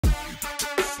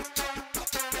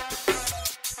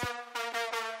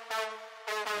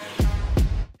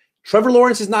Trevor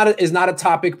Lawrence is not a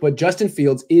topic, but Justin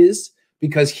Fields is,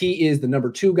 because he is the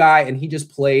number 2 guy, and he just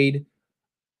played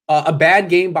a bad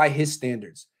game by his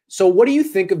standards. So what do you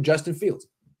think of Justin Fields?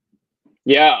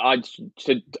 Yeah, I'm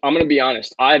going to be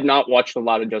honest. I have not watched a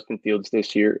lot of Justin Fields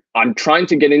this year. I'm trying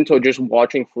to get into just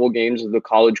watching full games of the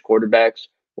college quarterbacks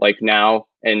like now,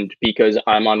 and because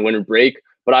I'm on winter break,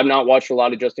 but I've not watched a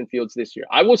lot of Justin Fields this year.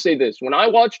 I will say this. When I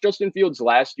watched Justin Fields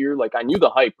last year, like, I knew the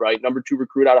hype, right? Number 2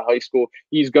 recruit out of high school.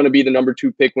 He's going to be the number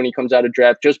 2 pick when he comes out of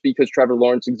draft just because Trevor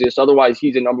Lawrence exists. Otherwise,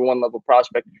 he's a number 1 level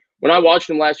prospect. When I watched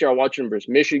him last year, I watched him versus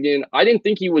Michigan. I didn't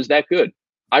think he was that good.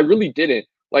 I really didn't.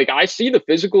 Like, I see the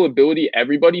physical ability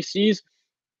everybody sees,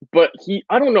 but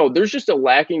I don't know. There's just a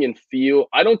lacking in feel.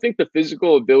 I don't think the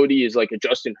physical ability is like a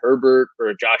Justin Herbert or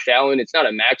a Josh Allen. It's not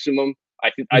a maximum.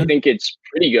 I think it's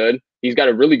pretty good. He's got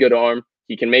a really good arm.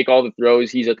 He can make all the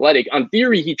throws. He's athletic. On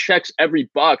theory, he checks every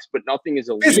box, but nothing is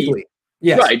elite. Physically,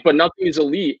 yes. Right, but nothing is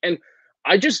elite. And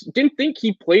I just didn't think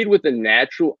he played with a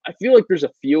natural. I feel like there's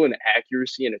a feel and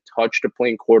accuracy and a touch to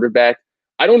playing quarterback.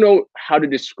 I don't know how to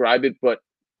describe it, but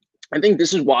I think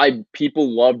this is why people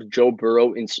loved Joe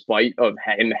Burrow in spite of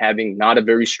him having not a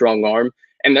very strong arm.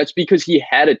 And that's because he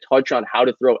had a touch on how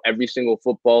to throw every single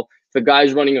football. The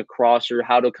guy's running a crosser,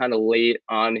 how to kind of lay it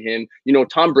on him. You know,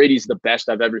 Tom Brady's the best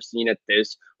I've ever seen at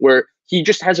this, where he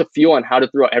just has a feel on how to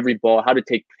throw every ball, how to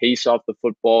take pace off the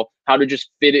football, how to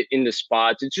just fit it into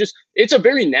spots. It's a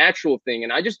very natural thing.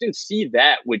 And I just didn't see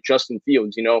that with Justin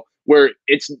Fields, you know, where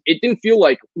it didn't feel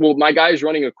like, well, my guy's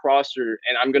running a crosser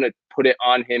and I'm going to put it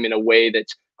on him in a way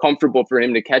that's comfortable for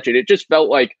him to catch it. It just felt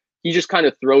like he just kind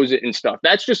of throws it and stuff.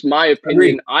 That's just my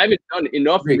opinion. I haven't done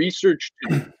enough research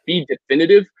to be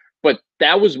definitive, but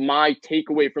that was my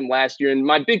takeaway from last year. And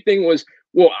my big thing was,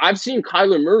 well, I've seen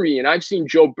Kyler Murray and I've seen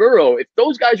Joe Burrow. If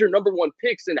those guys are number 1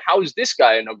 picks, then how is this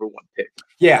guy a number 1 pick?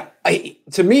 Yeah.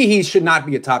 To me, he should not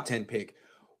be a top 10 pick.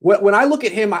 When I look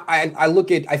at him,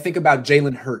 I think about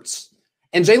Jalen Hurts.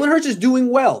 And Jalen Hurts is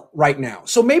doing well right now.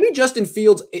 So maybe Justin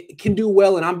Fields can do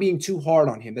well, and I'm being too hard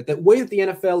on him. That the way that the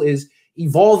NFL is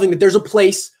evolving, that there's a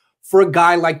place for a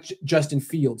guy like Justin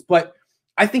Fields. But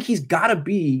I think he's got to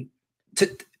be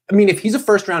if he's a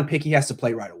first-round pick, he has to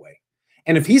play right away.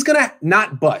 And if he's going to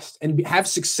not bust and have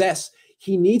success,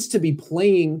 he needs to be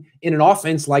playing in an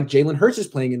offense like Jalen Hurts is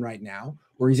playing in right now,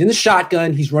 where he's in the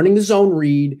shotgun, he's running the zone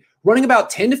read, running about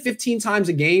 10 to 15 times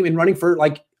a game and running for,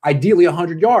 like, ideally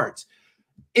 100 yards.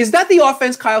 Is that the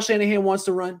offense Kyle Shanahan wants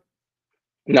to run?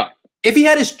 No. If he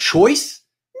had his choice,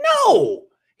 no.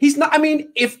 He's not. I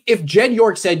mean, if Jed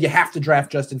York said you have to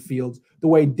draft Justin Fields the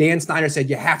way Dan Snyder said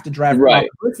you have to draft Robert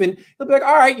Griffin, he'll be like,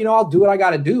 all right, I'll do what I got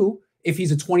to do if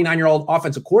he's a 29-year-old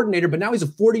offensive coordinator. But now he's a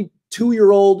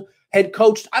 42-year-old head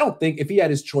coach. I don't think if he had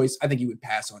his choice, I think he would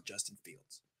pass on Justin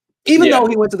Fields. Even though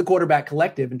he went to the quarterback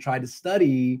collective and tried to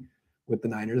study with the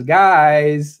Niners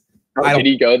guys. Did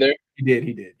he go there? He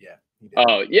did, yeah.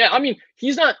 Oh, yeah. I mean,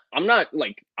 he's not – I'm not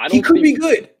like – I don't. He could be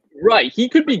good. Right. He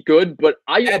could be good, but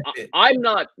I'm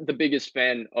not the biggest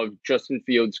fan of Justin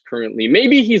Fields currently.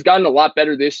 Maybe he's gotten a lot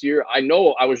better this year. I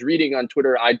know I was reading on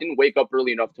Twitter. I didn't wake up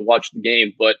early enough to watch the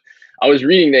game, but I was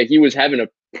reading that he was having a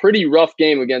pretty rough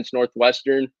game against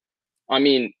Northwestern. I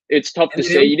mean, it's tough to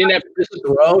say. You didn't have to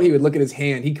throw. He would look at his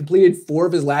hand. He completed 4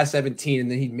 of his last 17, and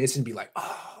then he'd miss and be like,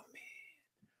 "Oh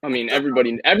man." I mean,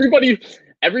 everybody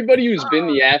who's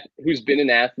been an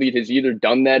athlete has either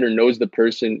done that or knows the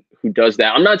person who does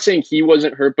that. I'm not saying he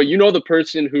wasn't hurt, but the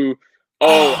person who,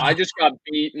 I just got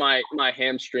beat. My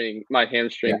hamstring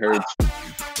hurts.